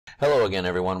Hello again,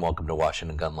 everyone. Welcome to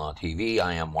Washington Gun Law TV.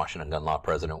 I am Washington Gun Law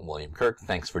President William Kirk.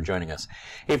 Thanks for joining us.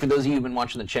 Hey, for those of you who've been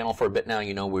watching the channel for a bit now,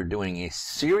 you know we're doing a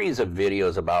series of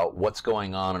videos about what's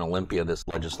going on in Olympia this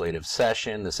legislative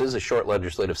session. This is a short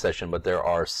legislative session, but there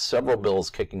are several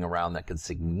bills kicking around that could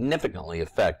significantly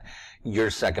affect your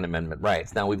Second Amendment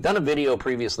rights. Now, we've done a video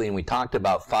previously and we talked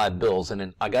about 5 bills,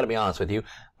 and I got to be honest with you,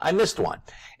 I missed one.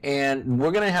 And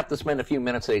we're going to have to spend a few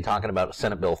minutes today talking about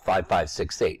Senate Bill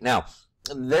 5568. Now,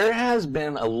 there has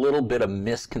been a little bit of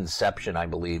misconception, I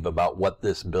believe, about what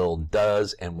this bill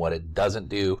does and what it doesn't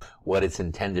do, what it's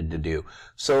intended to do.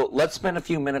 So let's spend a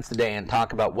few minutes today and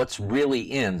talk about what's really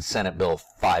in Senate Bill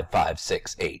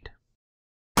 5568.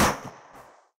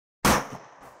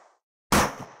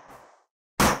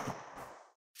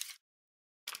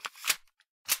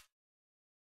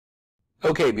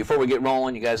 Okay, before we get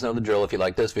rolling, you guys know the drill. If you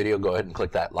like this video, go ahead and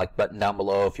click that like button down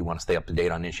below. If you want to stay up to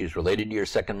date on issues related to your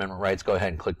Second Amendment rights, go ahead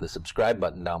and click the subscribe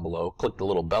button down below. Click the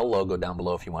little bell logo down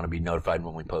below if you want to be notified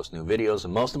when we post new videos.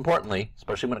 And most importantly,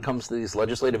 especially when it comes to these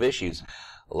legislative issues,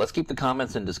 let's keep the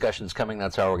comments and discussions coming.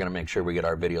 That's how we're going to make sure we get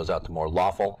our videos out to more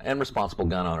lawful and responsible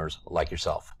gun owners like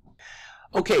yourself.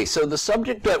 Okay, so the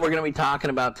subject that we're going to be talking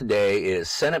about today is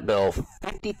Senate Bill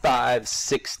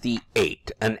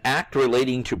 5568, an act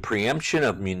relating to preemption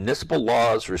of municipal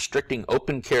laws restricting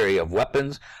open carry of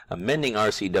weapons, amending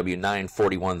RCW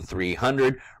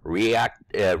 941-300,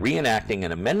 reenacting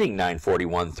and amending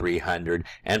 941-300,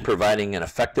 and providing an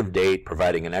effective date,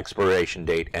 providing an expiration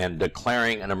date, and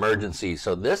declaring an emergency.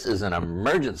 So this is an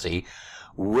emergency,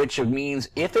 which means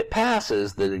if it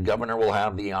passes, the governor will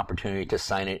have the opportunity to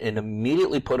sign it and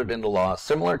immediately put it into law,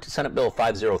 similar to Senate Bill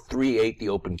 5038, the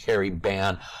open carry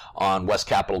ban on West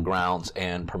Capitol grounds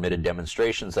and permitted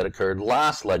demonstrations that occurred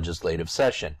last legislative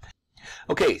session.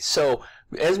 Okay, so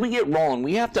as we get rolling,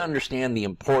 we have to understand the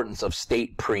importance of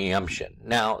state preemption.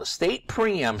 Now, state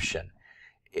preemption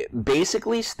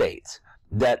basically states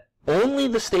that only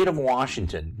the state of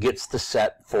Washington gets to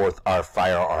set forth our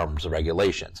firearms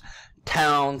regulations.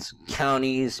 Towns,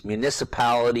 counties,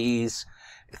 municipalities,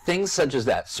 things such as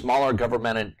that, smaller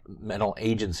governmental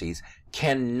agencies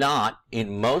cannot,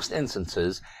 in most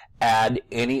instances, add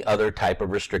any other type of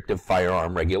restrictive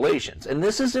firearm regulations. And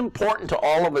this is important to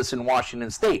all of us in Washington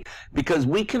State because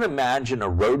we can imagine a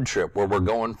road trip where we're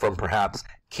going from perhaps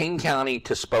King County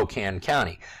to Spokane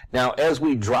County. Now, as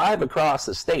we drive across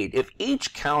the state, if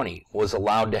each county was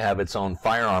allowed to have its own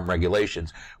firearm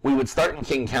regulations, we would start in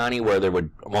King County where there would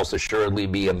most assuredly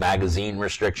be a magazine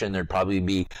restriction. There'd probably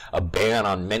be a ban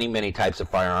on many, many types of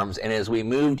firearms. And as we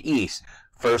moved east,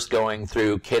 first going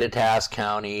through Kittitas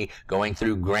County, going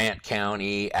through Grant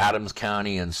County, Adams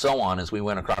County, and so on as we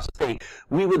went across the state,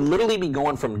 we would literally be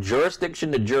going from jurisdiction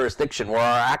to jurisdiction where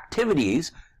our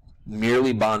activities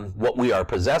merely on what we are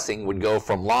possessing would go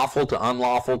from lawful to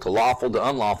unlawful to lawful to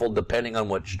unlawful depending on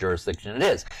which jurisdiction it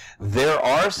is. There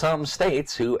are some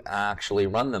states who actually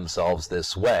run themselves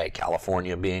this way,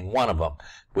 California being one of them,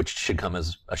 which should come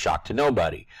as a shock to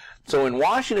nobody. So in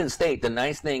Washington State, the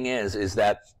nice thing is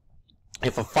that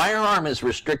if a firearm is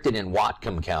restricted in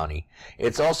Whatcom County,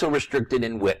 it's also restricted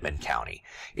in Whitman County.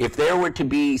 If there were to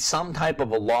be some type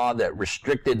of a law that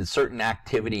restricted certain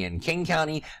activity in King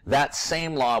County, that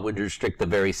same law would restrict the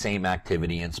very same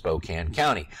activity in Spokane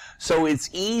County. So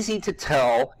it's easy to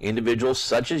tell individuals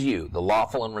such as you, the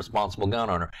lawful and responsible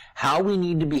gun owner, how we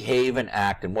need to behave and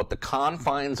act and what the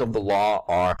confines of the law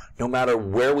are, no matter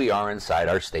where we are inside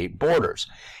our state borders.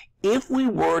 If we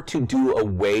were to do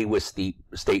away with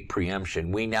state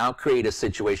preemption, we now create a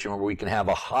situation where we can have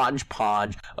a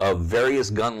hodgepodge of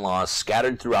various gun laws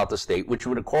scattered throughout the state, which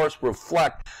would, of course,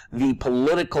 reflect the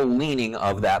political leaning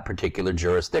of that particular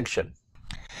jurisdiction.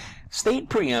 State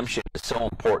preemption is so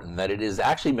important that it has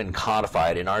actually been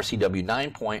codified in RCW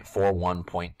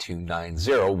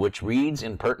 9.41.290, which reads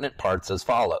in pertinent parts as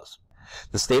follows.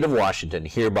 The state of Washington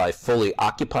hereby fully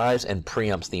occupies and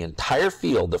preempts the entire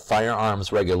field of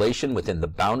firearms regulation within the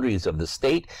boundaries of the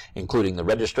state, including the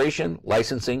registration,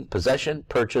 licensing, possession,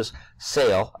 purchase,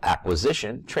 sale,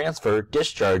 acquisition, transfer,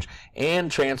 discharge, and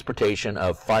transportation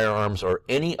of firearms or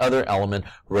any other element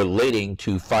relating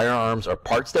to firearms or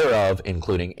parts thereof,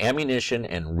 including ammunition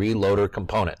and reloader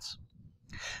components.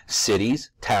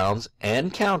 Cities, towns,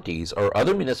 and counties or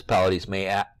other municipalities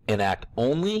may enact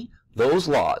only those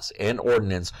laws and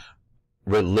ordinance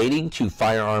relating to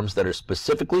firearms that are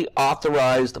specifically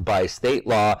authorized by state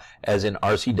law as in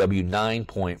RCW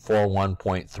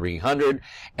 9.41.300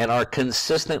 and are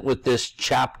consistent with this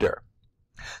chapter.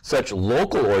 Such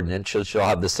local ordinances shall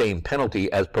have the same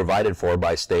penalty as provided for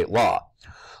by state law.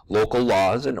 Local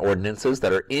laws and ordinances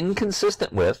that are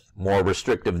inconsistent with, more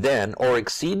restrictive than, or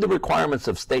exceed the requirements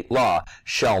of state law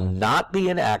shall not be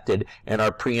enacted and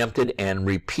are preempted and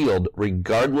repealed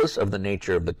regardless of the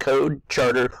nature of the code,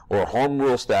 charter, or home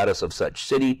rule status of such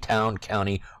city, town,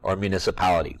 county, or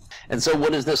municipality. And so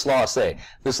what does this law say?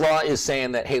 This law is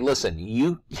saying that, hey, listen,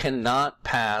 you cannot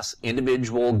pass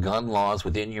individual gun laws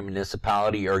within your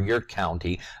municipality or your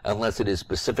county unless it is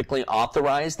specifically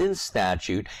authorized in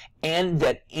statute, and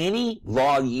that any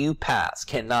law you pass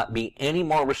cannot be any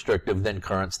more restrictive than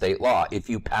current state law. If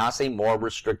you pass a more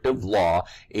restrictive law,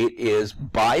 it is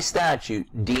by statute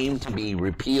deemed to be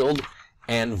repealed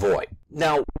and void.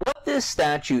 Now, what this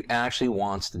statute actually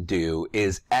wants to do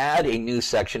is add a new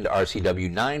section to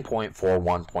RCW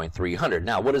 9.41.300.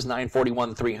 Now, what is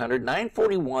 941.300?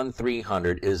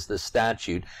 941.300 is the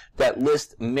statute that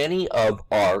lists many of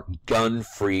our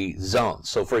gun-free zones.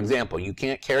 So, for example, you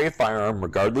can't carry a firearm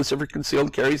regardless of your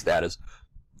concealed carry status.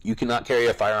 You cannot carry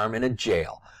a firearm in a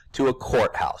jail, to a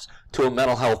courthouse, to a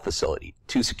mental health facility,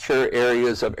 to secure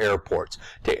areas of airports,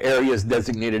 to areas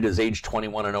designated as age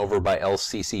 21 and over by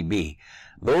LCCB.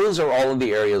 Those are all of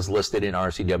the areas listed in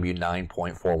RCW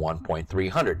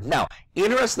 9.41.300. Now,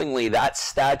 interestingly, that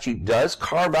statute does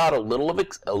carve out a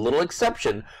little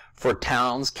exception for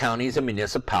towns, counties, and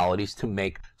municipalities to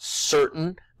make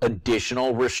certain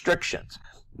additional restrictions.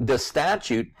 The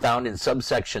statute found in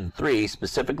subsection 3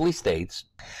 specifically states,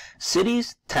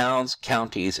 cities, towns,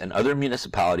 counties, and other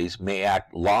municipalities may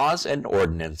act laws and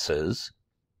ordinances,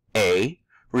 A,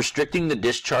 restricting the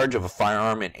discharge of a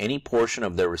firearm in any portion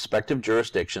of their respective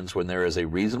jurisdictions when there is a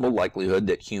reasonable likelihood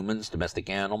that humans, domestic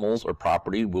animals, or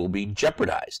property will be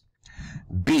jeopardized.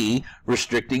 B,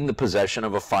 restricting the possession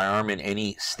of a firearm in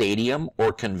any stadium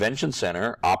or convention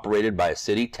center operated by a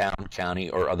city, town, county,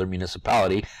 or other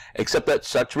municipality, except that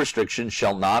such restrictions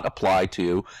shall not apply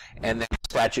to, and then the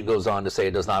statute goes on to say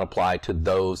it does not apply to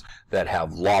those that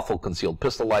have lawful concealed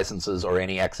pistol licenses or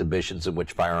any exhibitions in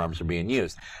which firearms are being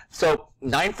used. So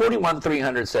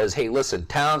 941.300 says, hey, listen,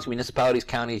 towns, municipalities,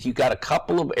 counties, you got a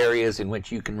couple of areas in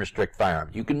which you can restrict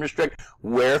firearms. You can restrict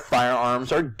where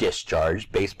firearms are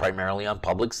discharged, based primarily on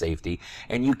public safety,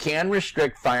 and you can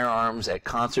restrict firearms at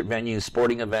concert venues,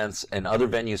 sporting events, and other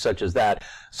venues such as that,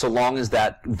 so long as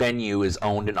that venue is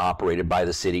owned and operated by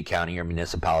the city, county, or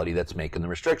municipality that's making the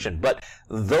restriction. But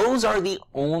those are the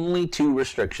only two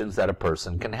restrictions that a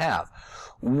person can have.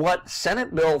 What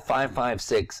Senate Bill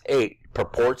 5568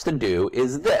 purports to do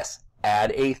is this: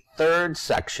 add a third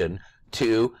section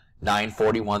to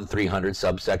 941.300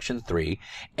 subsection 3,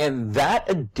 and that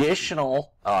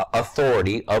additional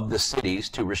authority of the cities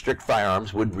to restrict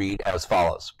firearms would read as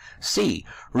follows. C,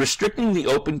 restricting the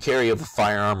open carry of a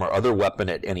firearm or other weapon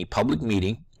at any public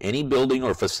meeting, any building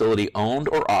or facility owned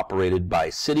or operated by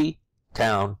city,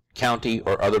 town, county,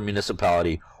 or other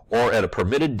municipality, or at a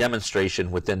permitted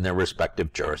demonstration within their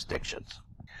respective jurisdictions.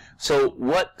 So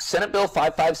what Senate Bill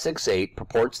 5568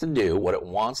 purports to do, what it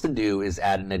wants to do, is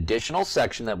add an additional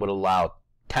section that would allow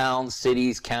towns,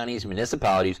 cities, counties,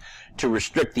 municipalities to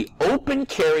restrict the open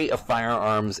carry of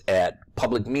firearms at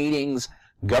public meetings,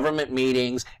 government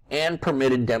meetings, and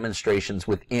permitted demonstrations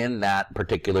within that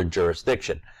particular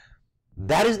jurisdiction.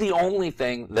 That is the only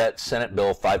thing that Senate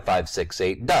Bill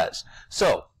 5568 does.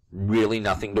 So, really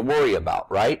nothing to worry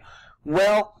about, right?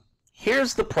 Well,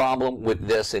 here's the problem with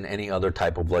this and any other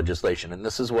type of legislation, and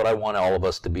this is what I want all of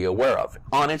us to be aware of.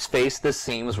 On its face, this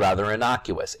seems rather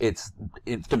innocuous. It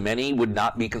to many would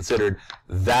not be considered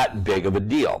that big of a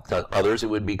deal. To others, it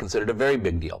would be considered a very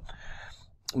big deal.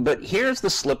 But here's the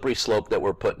slippery slope that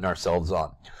we're putting ourselves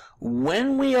on.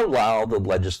 When we allow the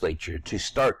legislature to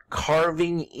start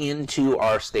carving into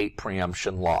our state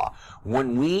preemption law,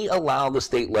 when we allow the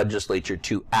state legislature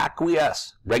to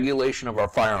acquiesce regulation of our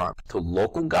firearms to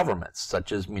local governments,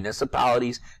 such as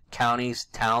municipalities, counties,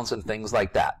 towns, and things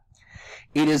like that,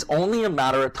 it is only a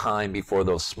matter of time before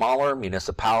those smaller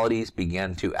municipalities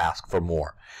begin to ask for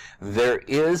more. There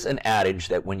is an adage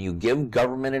that when you give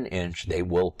government an inch, they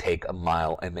will take a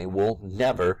mile, and they will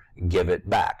never give it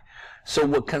back. So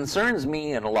what concerns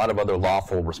me and a lot of other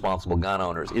lawful, responsible gun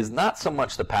owners is not so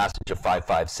much the passage of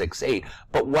 5568,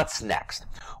 but what's next?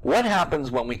 What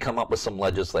happens when we come up with some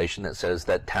legislation that says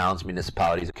that towns,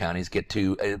 municipalities, and counties get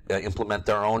to implement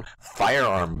their own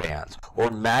firearm bans, or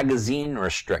magazine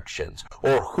restrictions,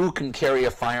 or who can carry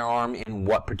a firearm in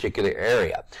what particular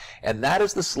area? And that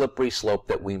is the slippery slope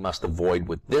that we must avoid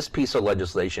with this piece of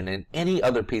legislation and any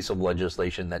other piece of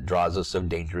legislation that draws us so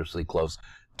dangerously close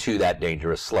to that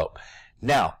dangerous slope.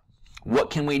 Now,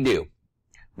 what can we do?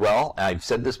 Well, I've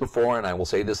said this before and I will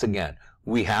say this again.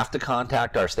 We have to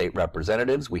contact our state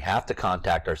representatives, we have to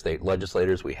contact our state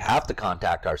legislators, we have to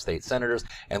contact our state senators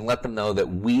and let them know that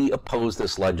we oppose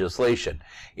this legislation.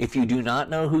 If you do not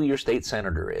know who your state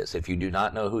senator is, if you do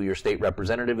not know who your state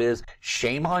representative is,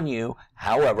 shame on you.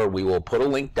 However, we will put a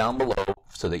link down below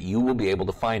so that you will be able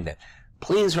to find it.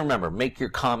 Please remember, make your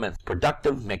comments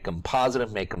productive, make them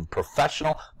positive, make them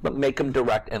professional, but make them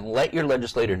direct, and let your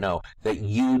legislator know that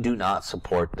you do not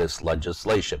support this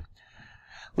legislation.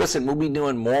 Listen, we'll be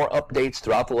doing more updates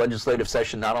throughout the legislative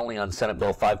session, not only on Senate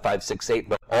Bill 5568,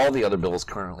 but all the other bills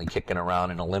currently kicking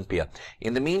around in Olympia.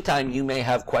 In the meantime, you may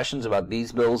have questions about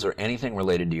these bills or anything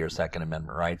related to your Second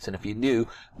Amendment rights, and if you do,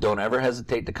 don't ever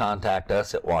hesitate to contact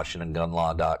us at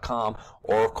WashingtonGunLaw.com,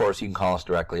 or of course you can call us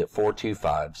directly at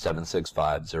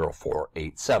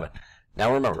 425-765-0487.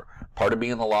 Now remember, part of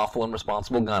being the lawful and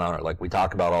responsible gun owner, like we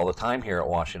talk about all the time here at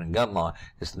Washington Gun Law,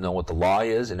 is to know what the law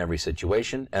is in every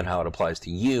situation and how it applies to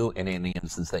you in any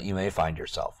instance that you may find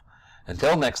yourself.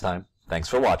 Until next time, thanks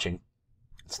for watching.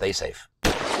 Stay safe.